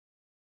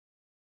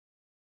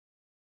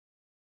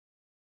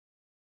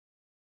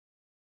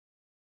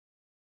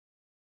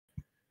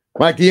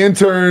Mike the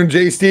Intern,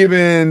 Jay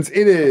Stevens.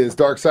 It is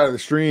Dark Side of the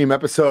Stream,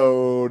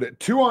 episode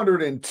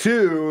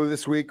 202.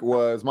 This week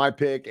was my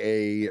pick,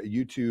 a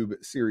YouTube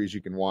series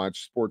you can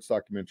watch, sports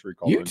documentary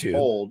called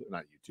Untold.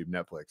 Not YouTube,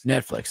 Netflix.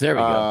 Netflix, there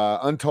we go.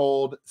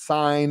 Untold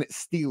Sign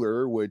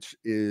Stealer, which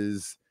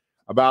is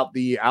about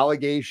the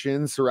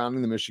allegations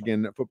surrounding the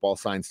Michigan football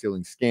sign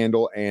stealing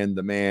scandal and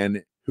the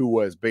man who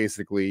was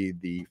basically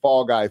the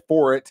fall guy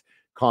for it,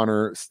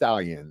 Connor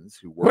Stallions.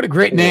 What a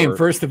great name,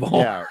 first of all.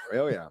 Yeah,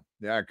 oh yeah.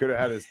 Yeah, could have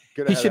had his.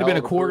 He should have been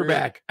a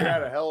quarterback. He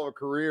had a hell of a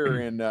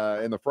career in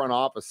the front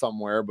office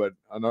somewhere, but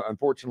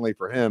unfortunately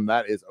for him,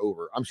 that is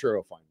over. I'm sure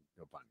he'll find a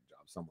job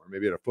somewhere,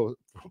 maybe at a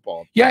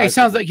football. Yeah, he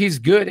sounds like he's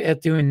good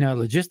at doing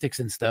logistics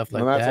and stuff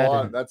like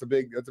that. That's a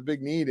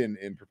big need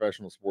in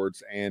professional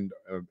sports and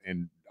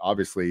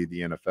obviously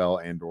the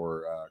NFL and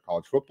or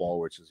college football,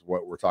 which is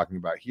what we're talking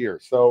about here.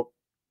 So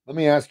let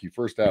me ask you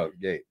first out of the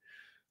gate,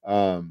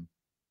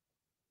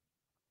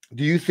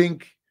 do you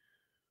think?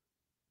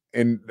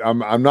 And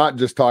I'm not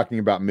just talking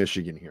about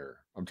Michigan here.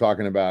 I'm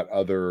talking about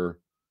other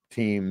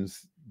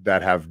teams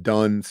that have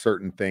done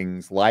certain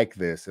things like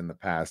this in the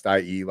past,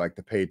 i.e. like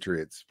the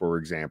Patriots, for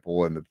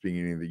example, in the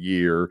beginning of the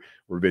year,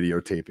 were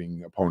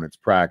videotaping opponents'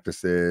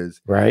 practices,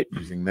 right?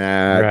 Using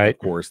that, right. Of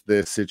course,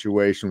 this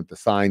situation with the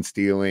sign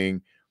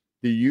stealing.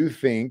 Do you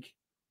think,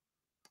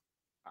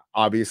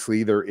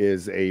 obviously, there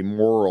is a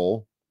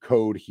moral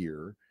code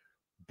here,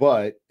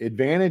 but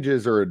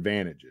advantages are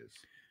advantages?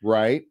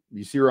 Right?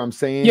 You see what I'm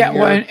saying? Yeah,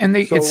 here? well, and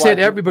it said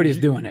everybody's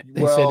doing it.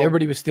 They said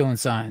everybody was stealing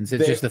signs.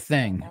 It's just a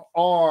thing.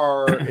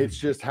 Or it's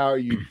just how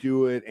you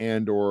do it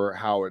and or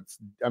how it's,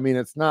 I mean,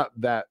 it's not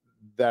that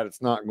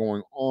it's not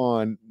going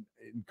on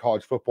in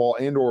college football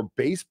and or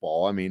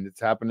baseball. I mean, it's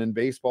happened in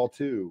baseball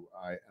too.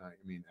 I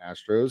mean,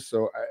 Astros.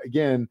 So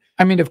again,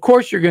 I mean, of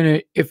course you're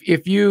going to,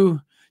 if you,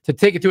 to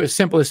take it to its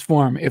simplest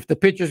form, if the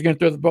pitcher's going to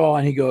throw the ball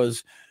and he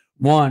goes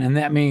one, and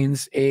that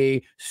means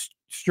a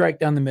strike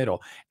down the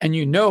middle, and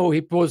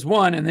he pulls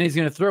one and then he's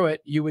going to throw it,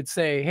 you would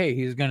say, hey,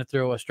 he's going to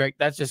throw a strike.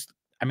 That's just,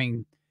 I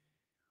mean,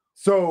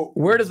 so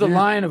where does the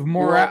line of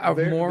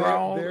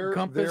moral Their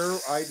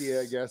compass?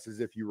 idea, I guess,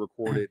 is if you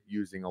record it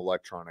using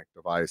electronic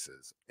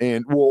devices,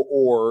 and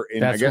or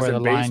I guess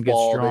in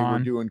baseball they were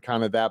doing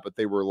kind of that, but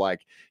they were like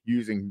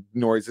using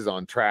noises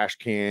on trash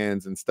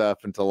cans and stuff,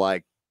 and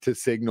to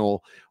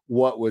signal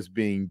what was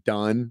being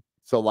done.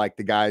 So like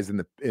the guys in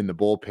the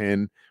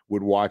bullpen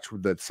would watch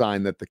the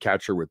sign that the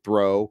catcher would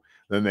throw,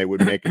 then they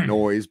would make a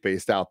noise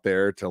based out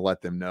there to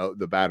let them know,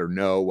 the batter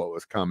know what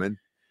was coming.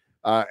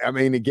 I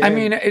mean,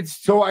 it's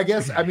so. I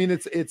guess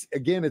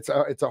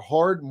it's a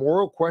hard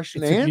moral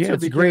question to answer.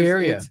 It's a gray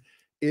area.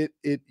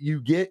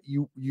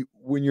 You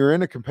when you're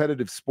in a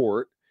competitive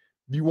sport,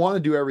 you want to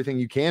do everything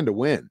you can to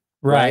win.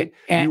 Right.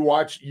 And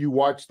you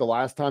watch the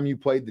last time you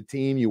played the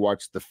team, you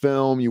watch the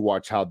film, you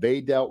watch how they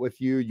dealt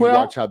with you,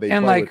 watch how they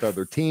play with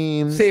other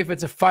teams. Say if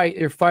it's a fight,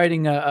 you're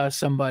fighting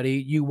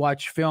somebody, you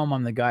watch film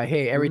on the guy.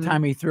 Hey, every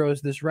time he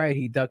throws this right,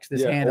 he ducks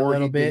this hand a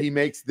little bit. He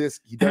makes this,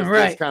 he does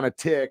this kind of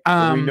tick.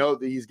 And we know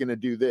that he's going to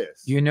do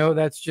this.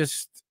 That's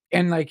just,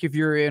 and like if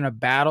you're in a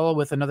battle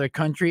with another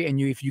country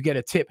and if you get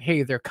a tip,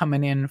 hey, they're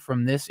coming in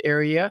from this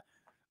area.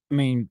 I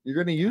mean, you're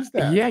going to use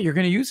that. Yeah, you're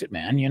going to use it,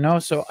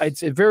 man. So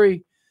it's a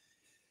gray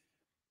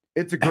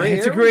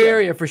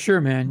area for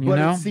sure, man.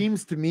 It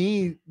seems to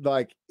me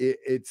like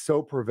it's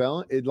so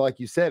prevalent. Like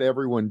you said,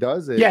 everyone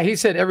does it. Yeah, he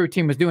said every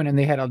team was doing it, and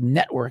they had a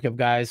network of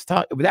guys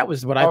talk. That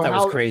was what I thought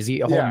was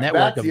crazy. A whole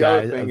network of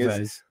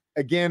guys.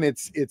 Again,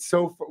 it's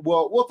so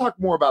well. We'll talk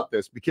more about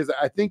this because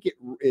I think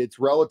it's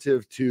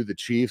relative to the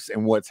Chiefs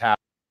and what's happening,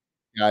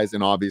 guys,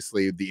 and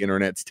obviously the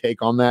internet's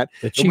take on that.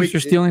 The Chiefs are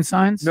stealing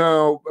signs?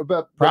 No,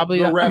 but probably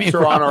the refs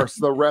are on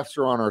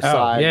our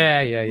side.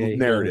 Yeah.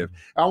 Narrative.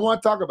 I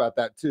want to talk about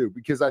that too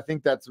because I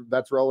think that's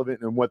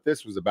relevant in what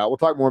this was about. We'll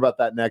talk more about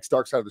that next.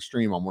 Dark Side of the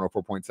Stream on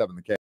 104.7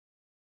 The K.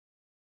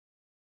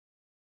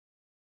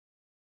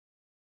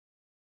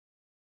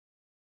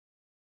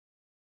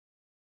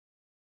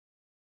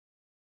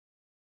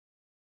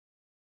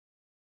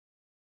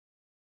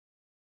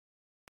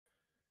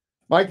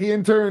 Mike the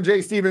Intern,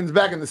 Jay Stevens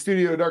back in the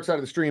studio, Dark Side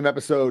of the Stream,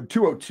 episode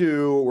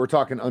 202. We're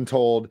talking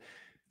Untold,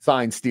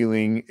 sign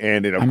stealing,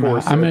 and it, of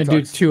course, I'm going to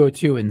do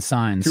 202 in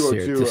signs.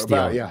 202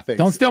 about,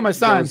 don't steal my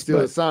signs. Don't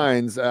steal the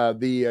signs.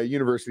 The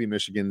University of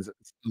Michigan's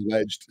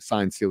alleged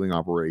sign stealing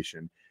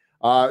operation.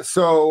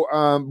 So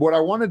what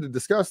I wanted to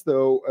discuss,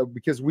 though,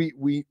 because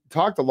we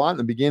talked a lot in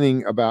the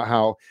beginning about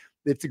how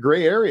it's a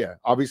gray area.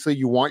 Obviously,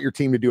 you want your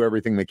team to do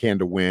everything they can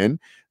to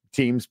win.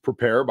 Teams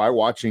prepare by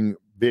watching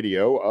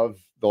video of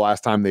the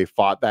last time they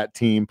fought that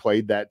team,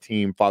 played that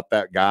team, fought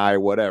that guy,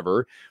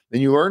 whatever.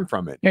 Then you learn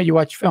from it. Yeah, you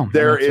watch film.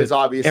 There is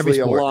obviously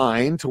a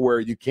line to where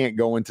you can't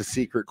go into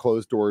secret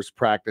closed doors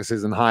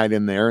practices and hide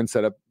in there and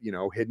set up,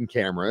 hidden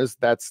cameras.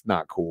 That's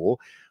not cool.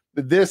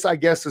 But this, I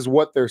guess, is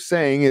what they're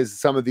saying is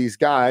some of these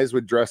guys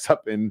would dress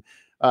up in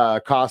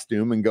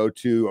costume and go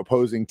to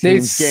opposing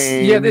teams'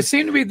 games. Yeah, they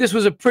seem to be. This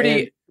was a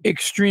pretty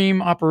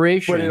extreme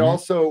operation. But it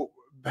also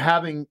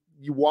having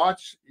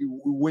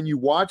when you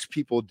watch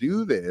people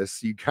do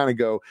this, you kind of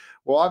go,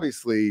 well,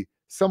 obviously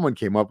someone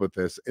came up with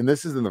this, and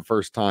this isn't the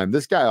first time.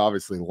 This guy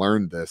obviously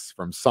learned this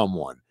from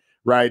someone,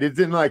 right? It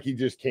didn't like he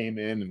just came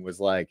in and was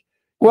like,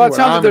 well, it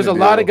sounds like there's a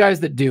lot of guys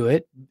that do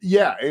it.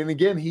 Yeah, and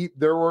again, he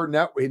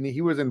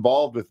was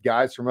involved with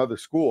guys from other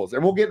schools,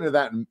 and we'll get into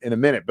that in a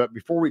minute. But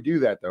before we do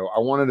that, though, I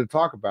wanted to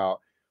talk about,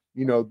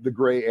 the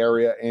gray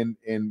area and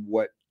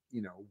what,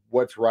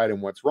 what's right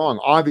and what's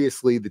wrong.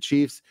 Obviously, the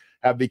Chiefs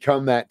have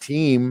become that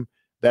team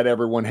that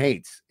everyone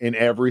hates, and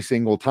every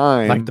single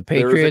time, like the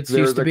Patriots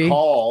there's used to be.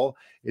 Call.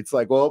 It's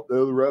like, well,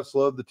 the refs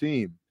love the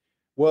team.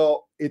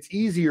 Well, it's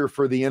easier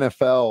for the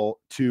NFL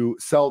to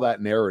sell that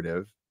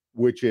narrative,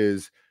 which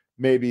is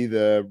maybe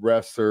the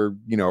refs are,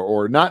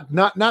 or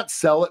not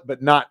sell it,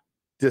 but not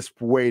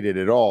dissuaded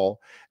at all,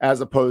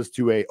 as opposed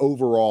to a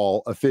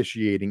overall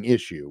officiating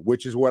issue,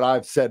 which is what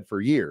I've said for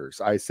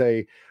years. I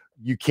say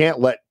you can't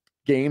let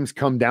games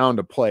come down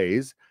to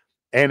plays.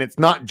 And it's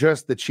not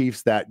just the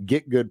Chiefs that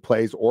get good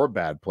plays or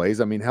bad plays.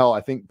 I mean, hell,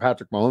 I think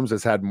Patrick Mahomes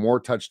has had more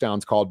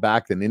touchdowns called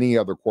back than any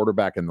other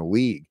quarterback in the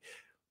league.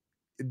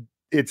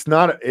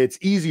 It's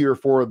easier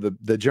for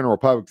the general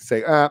public to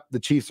say, the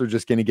Chiefs are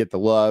just going to get the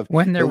love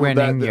when they're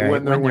winning.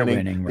 When they're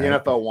winning, right. The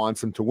NFL wants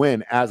them to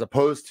win, as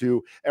opposed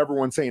to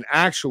everyone saying,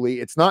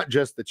 actually, it's not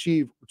just the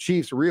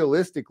Chiefs.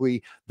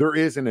 Realistically, there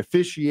is an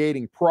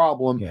officiating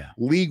problem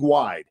league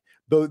wide.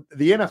 The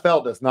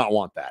NFL does not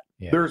want that.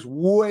 Yeah. There's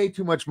way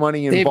too much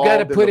money involved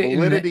in the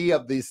validity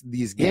of these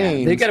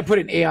games. They've got to put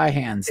it in AI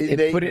hands.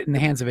 Put it in the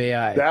hands of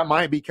AI. That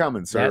might be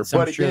coming, sir.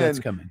 But again, that's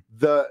coming.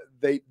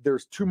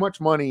 There's too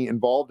much money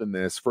involved in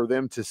this for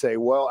them to say,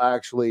 well,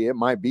 actually, it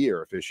might be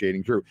our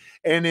officiating crew.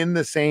 And in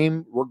the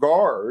same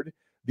regard,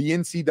 the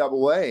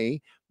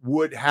NCAA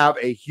would have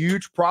a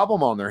huge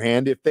problem on their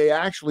hand if they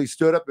actually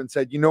stood up and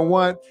said, you know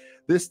what?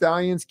 This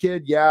Stallions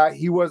kid,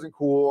 he wasn't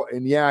cool,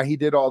 and he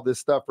did all this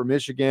stuff for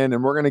Michigan,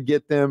 and we're going to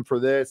get them for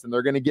this, and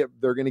they're going to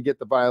get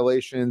the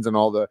violations and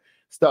all the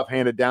stuff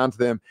handed down to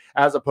them,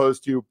 as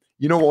opposed to,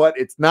 you know what?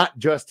 It's not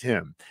just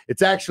him.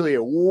 It's actually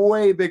a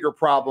way bigger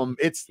problem.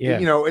 It's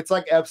it's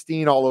like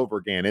Epstein all over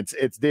again.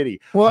 It's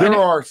Diddy. Well, there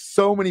are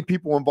so many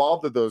people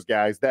involved with those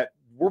guys that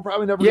we're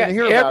probably never going to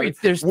hear about it.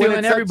 They're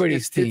stealing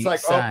everybody's team. It's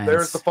like,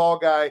 there's the fall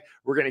guy.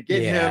 We're going to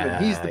get him,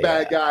 and he's the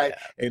bad guy,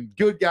 and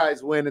good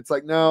guys win. It's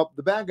like, no,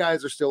 the bad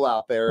guys are still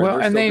out there. Well,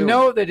 and they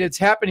know that it's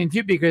happening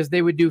too, because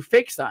they would do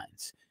fake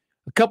signs.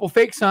 A couple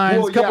fake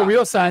signs, a couple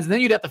real signs, and then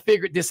you'd have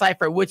to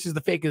decipher which is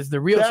the fake, is the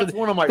real. That's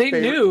one of my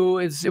favorite. They knew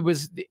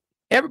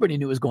everybody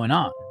knew what was going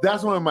on.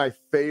 That's one of my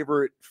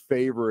favorite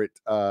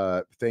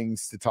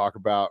things to talk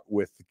about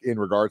in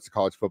regards to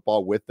college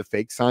football with the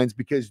fake signs,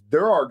 because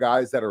there are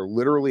guys that are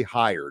literally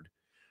hired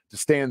to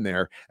stand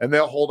there, and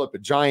they'll hold up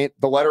the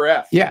letter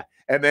F. Yeah.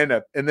 And then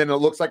it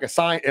looks like a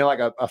sign, like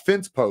a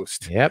fence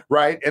post. Yep.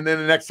 Right. And then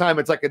the next time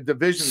it's like a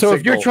division. So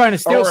if you're trying to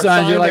steal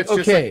signs, you're like,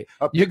 okay,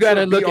 you got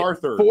to look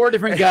at 4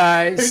 different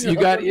guys. You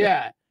got,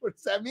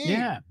 What's that mean?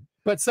 Yeah.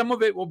 But some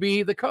of it will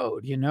be the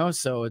code,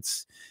 so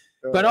it's,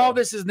 but all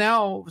this is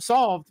now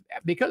solved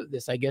because of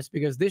this, I guess,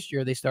 because this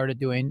year they started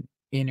doing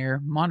in-ear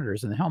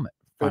monitors in the helmet.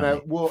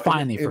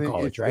 Finally, for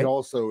college, right? It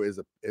also is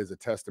a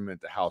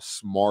testament to how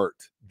smart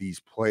these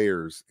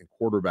players and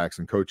quarterbacks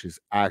and coaches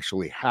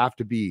actually have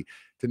to be,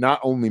 to not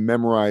only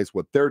memorize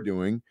what they're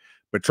doing,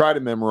 but try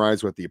to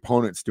memorize what the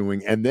opponent's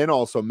doing, and then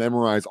also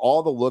memorize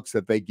all the looks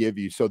that they give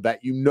you, so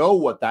that you know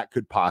what that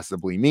could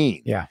possibly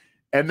mean. Yeah.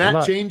 And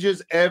that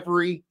changes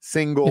every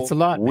single week. It's a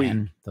lot,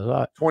 man. It's a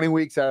lot. 20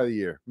 weeks out of the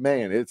year.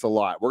 Man, it's a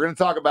lot. We're going to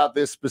talk about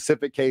this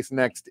specific case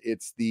next.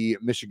 It's the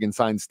Michigan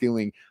sign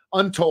stealing,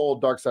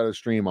 Untold, Dark Side of the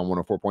Stream on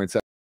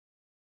 104.7.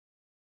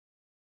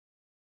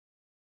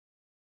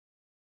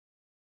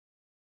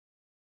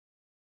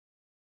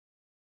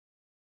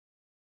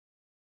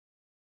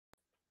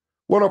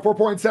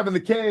 104.7 The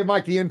K,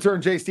 Mike the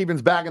Intern, Jay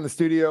Stevens back in the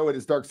studio. It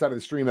is Dark Side of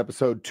the Stream,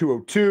 episode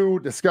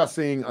 202,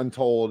 discussing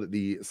Untold,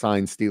 the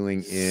sign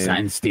stealing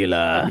in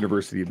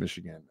University of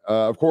Michigan.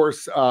 Of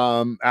course,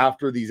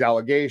 after these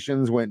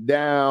allegations went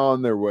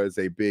down, there was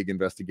a big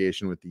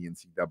investigation with the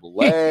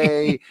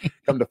NCAA.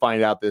 Come to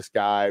find out, this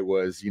guy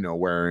was,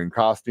 wearing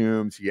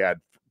costumes. He had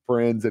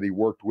friends that he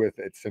worked with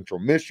at Central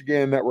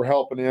Michigan that were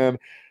helping him.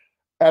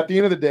 At the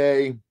end of the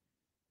day,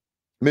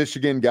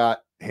 Michigan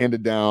got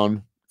handed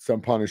down some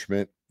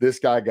punishment. This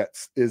guy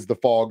is the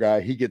fall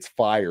guy. He gets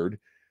fired.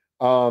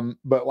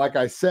 But like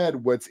I said,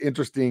 what's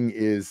interesting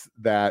is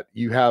that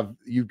you've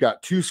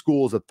got 2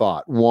 schools of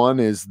thought. One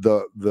is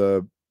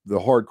the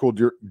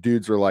hardcore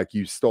dudes are like,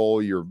 you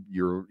stole,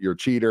 you're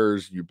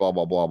cheaters, you blah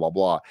blah blah blah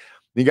blah.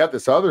 You got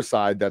this other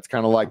side that's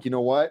kind of like, you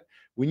know what?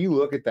 When you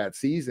look at that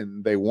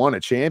season, they won a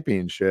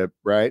championship,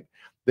 right?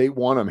 They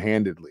won them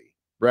handedly.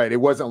 Right.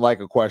 It wasn't like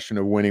a question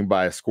of winning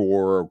by a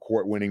score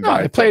or winning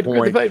by a point.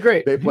 They played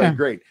great. They played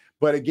great.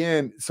 But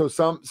again, so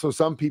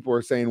some people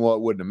are saying, well,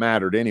 it wouldn't have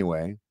mattered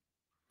anyway.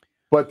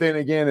 But then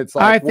again, it's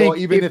like, well,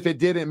 even if it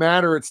didn't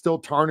matter, it still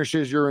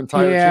tarnishes your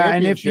entire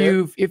championship.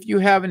 And if you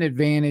have an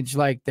advantage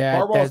like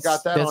that, Harbaugh's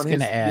got that on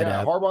his. Add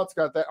up. Harbaugh's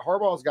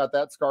got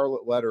that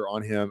scarlet letter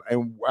on him,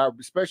 and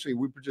especially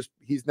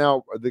he's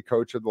now the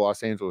coach of the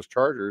Los Angeles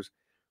Chargers,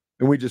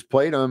 and we just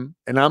played him,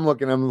 and I'm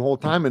looking at him the whole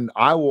time, and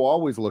I will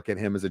always look at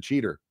him as a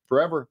cheater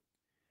forever.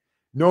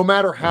 No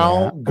matter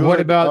how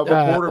good of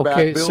a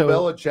quarterback Bill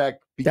Belichick.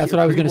 That's what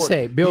I was going to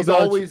say. He's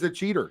always a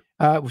cheater.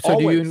 So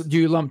do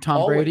you lump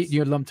Tom Brady? Do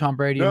you lump Tom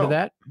Brady into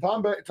that?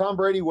 Tom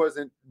Brady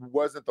wasn't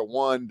the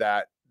one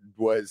that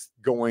was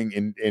going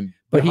in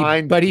but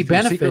behind. But he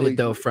benefited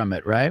though from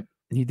it, right?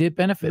 He did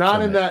benefit.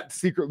 Not in that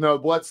secret. No,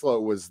 Bledsoe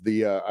was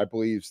the I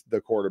believe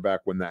the quarterback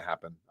when that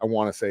happened. I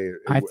want to say.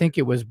 I think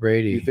it was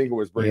Brady. You think it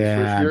was Brady's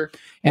first year?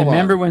 And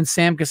remember when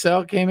Sam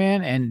Cassell came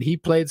in and he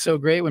played so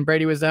great when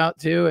Brady was out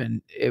too,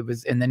 and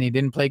then he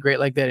didn't play great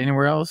like that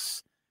anywhere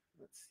else.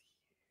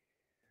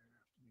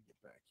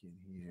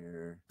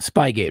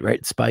 Spygate,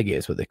 right? Spygate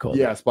is what they call it.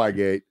 Yeah,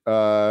 Spygate.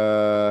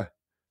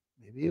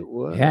 Maybe it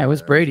was. Yeah, it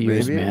was Brady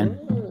years, man.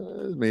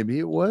 Maybe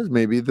it was.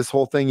 Maybe this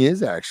whole thing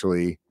is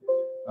actually.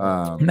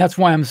 And that's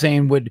why I'm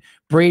saying, would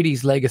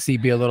Brady's legacy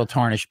be a little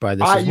tarnished by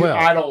this as well?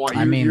 I don't want.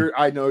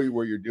 I know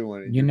where you're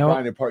doing it. You're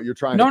trying to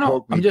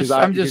poke me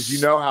because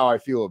you know how I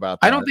feel about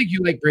that. I don't think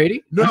you like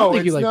Brady. No,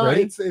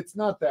 it's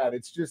not that.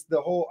 It's just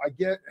the whole.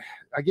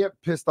 I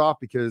get pissed off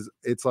because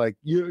it's like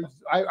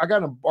I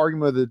got an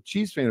argument with a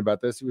Chiefs fan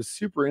about this. He was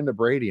super into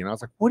Brady, and I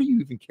was like, "What do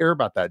you even care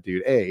about that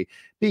dude?" A,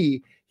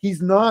 B.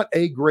 He's not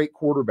a great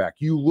quarterback.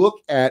 You look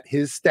at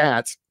his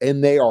stats,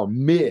 and they are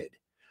mid.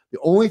 The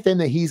only thing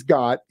that he's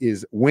got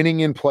is winning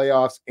in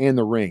playoffs and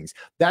the rings.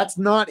 That's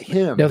not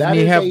him. Doesn't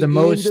he have the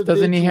most?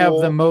 Doesn't he have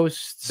the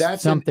most?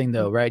 That's something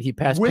though, right? He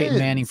passed Peyton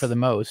Manning for the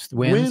most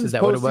wins. Is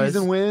that what it was?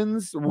 Postseason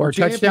wins or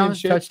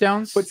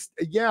touchdowns?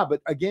 But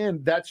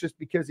again, that's just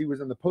because he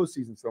was in the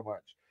postseason so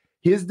much.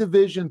 His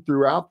division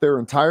throughout their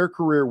entire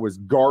career was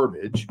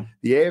garbage.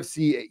 The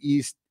AFC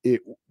East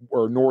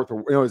or North,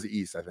 or it was the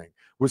East, I think,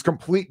 was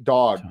complete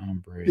dog.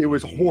 It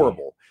was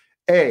horrible.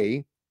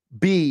 A,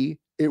 B.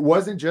 It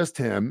wasn't just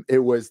him. It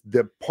was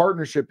the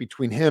partnership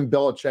between him,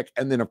 Belichick,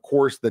 and then, of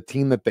course, the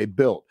team that they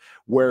built,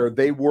 where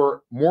they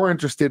were more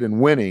interested in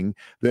winning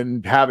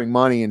than having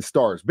money and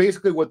stars.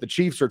 Basically what the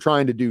Chiefs are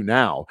trying to do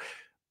now.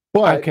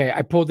 But okay,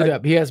 I pulled it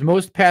up. He has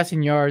most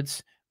passing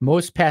yards,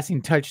 most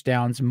passing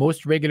touchdowns,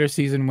 most regular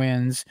season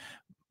wins,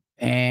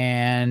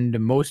 and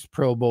most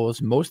Pro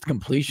Bowls, most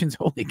completions.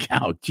 Holy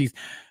cow. Jeez.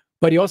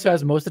 But he also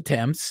has most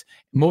attempts,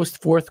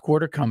 most fourth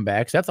quarter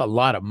comebacks. That's a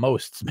lot of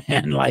mosts,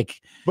 man.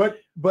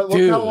 But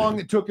look how long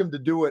it took him to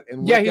do it.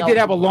 And he did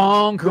have a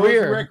long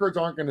career. Those records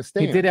aren't going to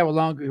stand. He did have a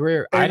long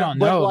career. I don't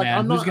know, man.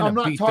 I'm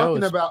not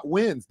talking about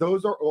wins.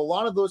 Those are a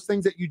lot of those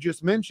things that you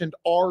just mentioned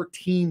are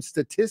team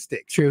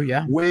statistics. True,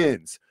 yeah.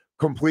 Wins,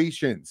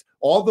 completions,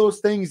 all those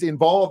things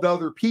involved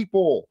other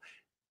people.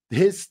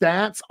 His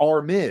stats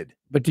are mid.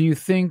 But do you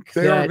think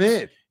they are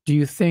mid? Do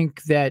you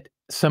think that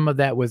some of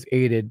that was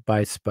aided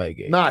by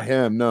Spygate? Not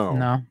him,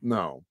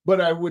 no.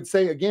 But I would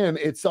say again,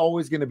 it's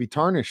always going to be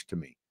tarnished to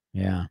me.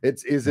 Yeah.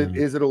 Is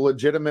it a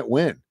legitimate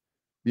win?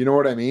 You know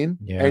what I mean?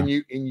 Yeah. And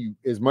you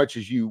as much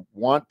as you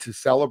want to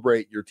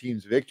celebrate your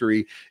team's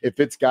victory, if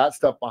it's got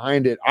stuff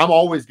behind it, I'm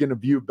always going to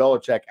view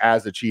Belichick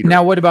as a cheater.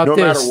 Now what about this?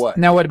 No matter what.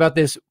 Now what about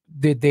this?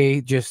 Did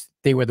they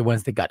were the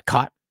ones that got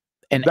caught?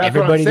 And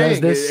everybody does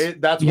this.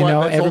 That's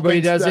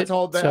everybody does it.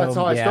 That's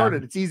how I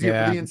started. It's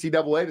easier for the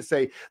NCAA to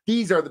say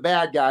these are the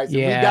bad guys. And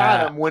we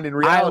got them. When in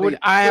reality,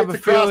 I have a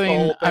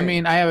feeling. I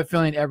mean, I have a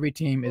feeling every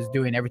team is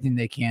doing everything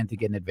they can to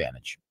get an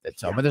advantage.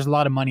 But there's a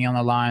lot of money on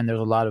the line. There's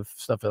a lot of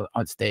stuff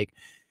on stake.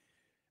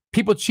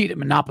 People cheat at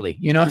Monopoly,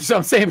 So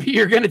I'm saying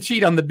you're going to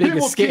cheat on the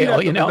biggest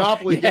scale,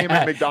 Monopoly game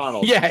at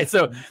McDonald's. Yeah,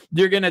 so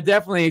you're going to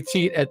definitely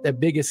cheat at the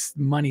biggest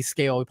money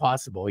scale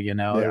possible.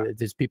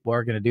 There's people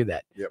are going to do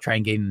that. Yep. Try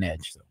and gain an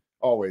edge. So.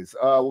 Always.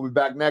 We'll be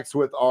back next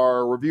with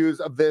our reviews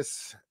of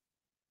this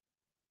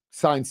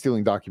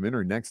sign-stealing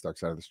documentary next. Dark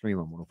Side of the Stream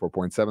on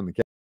 104.7 The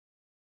Cat.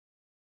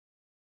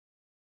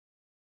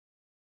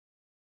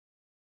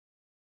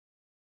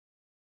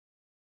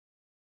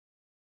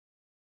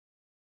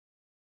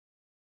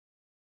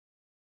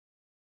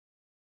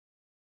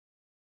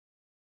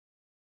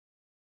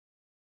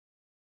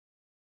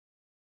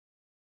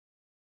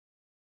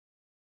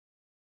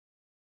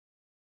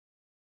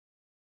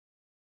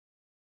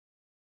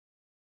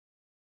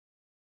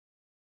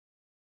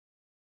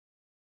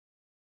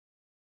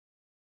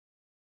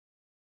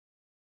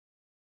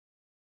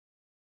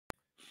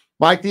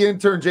 Mike the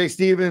Intern, Jay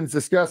Stevens,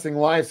 discussing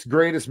life's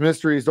greatest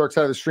mysteries. Dark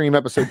Side of the Stream,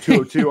 episode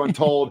 202,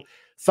 Untold,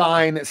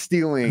 sign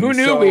stealing. Who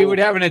knew we would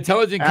have an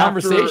intelligent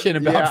conversation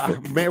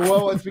about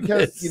well, it's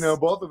because,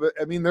 both of it.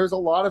 I mean, there's a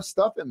lot of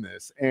stuff in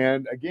this.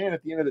 And again,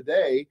 at the end of the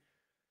day,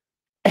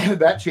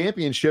 that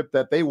championship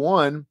that they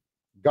won,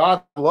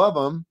 God love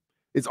them,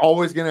 it's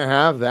always going to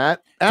have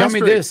that asterisk.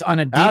 Tell me this, on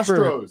a deeper...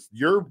 Astros,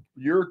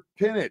 your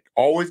pennant,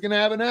 always going to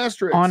have an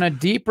asterisk. On a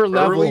deeper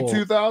level... Early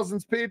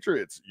 2000s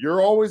Patriots, you're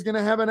always going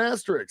to have an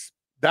asterisk.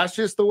 That's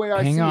just the way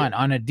I see it. Hang on.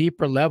 On a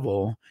deeper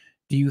level,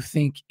 do you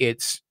think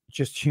it's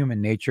just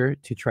human nature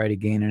to try to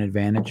gain an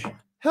advantage?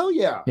 Hell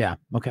yeah. Yeah.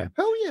 Okay.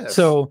 Hell yes.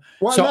 So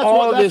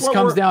all of this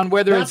comes down,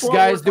 whether it's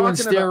guys doing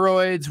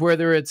steroids,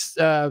 whether it's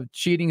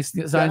cheating,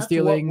 sign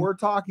stealing. What we're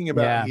talking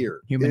about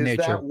here. Human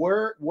nature.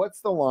 What's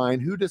the line?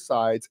 Who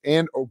decides?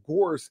 And of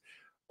course,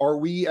 are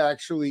we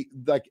actually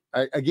like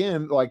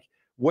again, like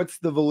what's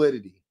the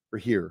validity for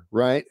here?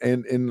 Right.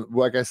 And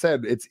like I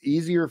said, it's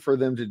easier for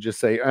them to just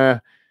say,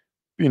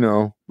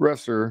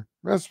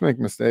 refs make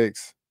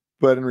mistakes.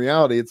 But in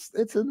reality,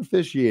 it's an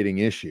officiating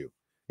issue.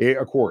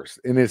 Of course,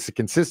 and it's a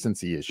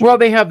consistency issue. Well,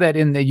 they have that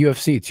in the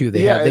UFC too.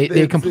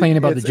 They complain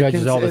about the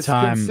judges all the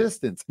time.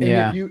 Consistent,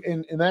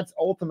 and that's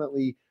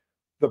ultimately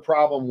the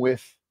problem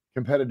with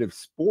competitive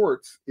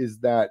sports is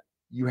that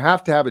you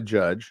have to have a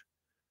judge,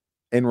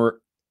 and we're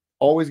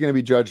always going to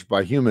be judged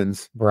by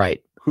humans,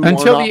 right?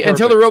 Until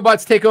the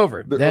robots take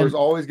over, there's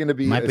always going to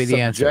be a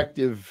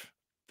subjective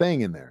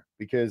thing in there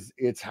because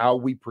it's how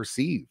we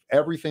perceive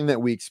everything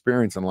that we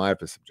experience in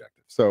life is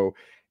subjective. So.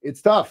 It's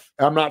tough.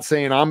 I'm not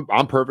saying I'm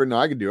perfect. No,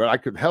 I can do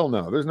it. Hell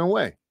no. There's no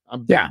way.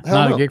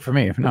 Not a gig for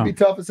me. No. It'd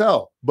be tough as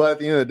hell. But at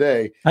the end of the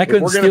day, I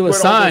couldn't steal a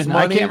sign.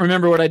 I can't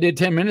remember what I did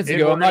 10 minutes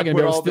ago. I'm not going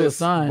to be able to steal a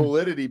sign.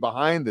 Validity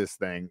behind this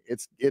thing.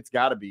 It's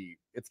got to be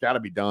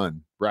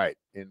done right,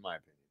 in my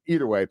opinion.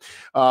 Either way,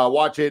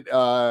 watch it.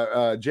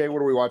 Jay,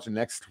 what are we watching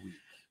next week?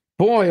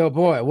 Boy, oh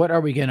boy, what are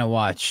we going to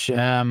watch?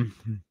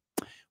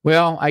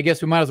 Well, I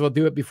guess we might as well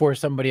do it before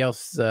somebody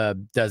else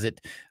does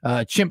it.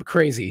 Chimp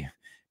Crazy.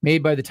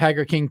 Made by the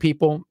Tiger King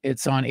people.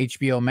 It's on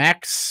HBO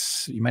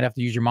Max. You might have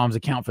to use your mom's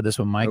account for this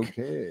one, Mike.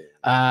 Okay.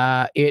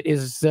 It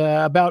is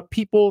about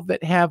people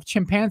that have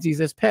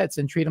chimpanzees as pets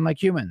and treat them like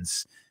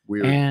humans.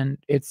 Weird.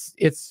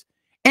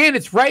 And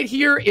it's right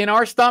here in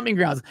our stomping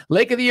grounds,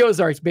 Lake of the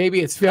Ozarks, baby.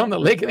 It's filmed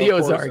at Lake of the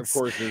Ozarks.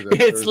 Of course,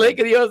 it's Lake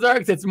of the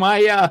Ozarks. It's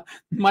my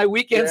my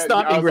weekend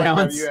stomping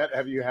grounds.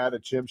 Have you had a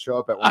chimp show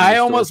up at one I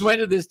almost went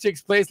to this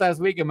chick's place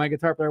last week, and my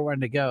guitar player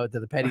wanted to go to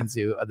the petting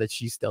zoo that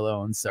she still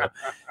owns. So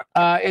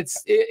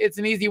it's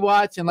an easy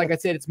watch, and like I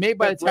said, it's made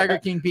by the Tiger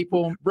King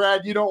people.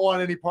 Brad, you don't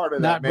want any part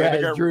of that, man.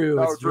 Brad, Drew.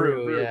 No,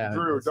 Drew. Yeah,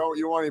 Drew. Don't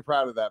you want any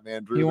part of that,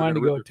 man? Drew. You wanted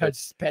to go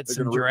touch pets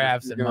and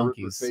giraffes and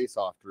monkeys. Face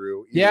off,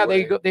 Drew.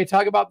 They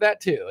talk about that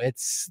too.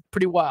 It's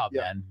pretty wild,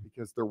 man.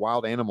 Because they're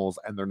wild animals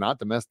and they're not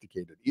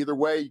domesticated. Either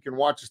way, you can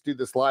watch us do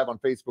this live on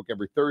Facebook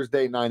every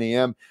Thursday, 9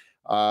 a.m.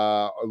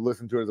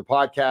 Listen to it as a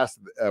podcast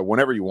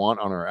whenever you want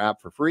on our app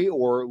for free,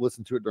 or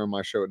listen to it during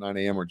my show at 9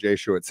 a.m. or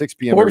Jay's show at 6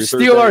 p.m. Or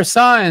steal our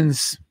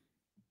signs.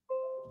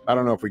 I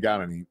don't know if we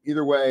got any.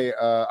 Either way,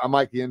 I'm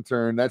Mike the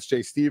Intern. That's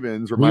Jay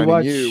Stevens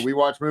reminding you. We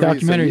watch movies.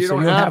 Documentaries, so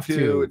you don't have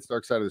to. It's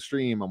Dark Side of the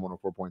Stream on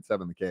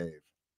 104.7 The Cave.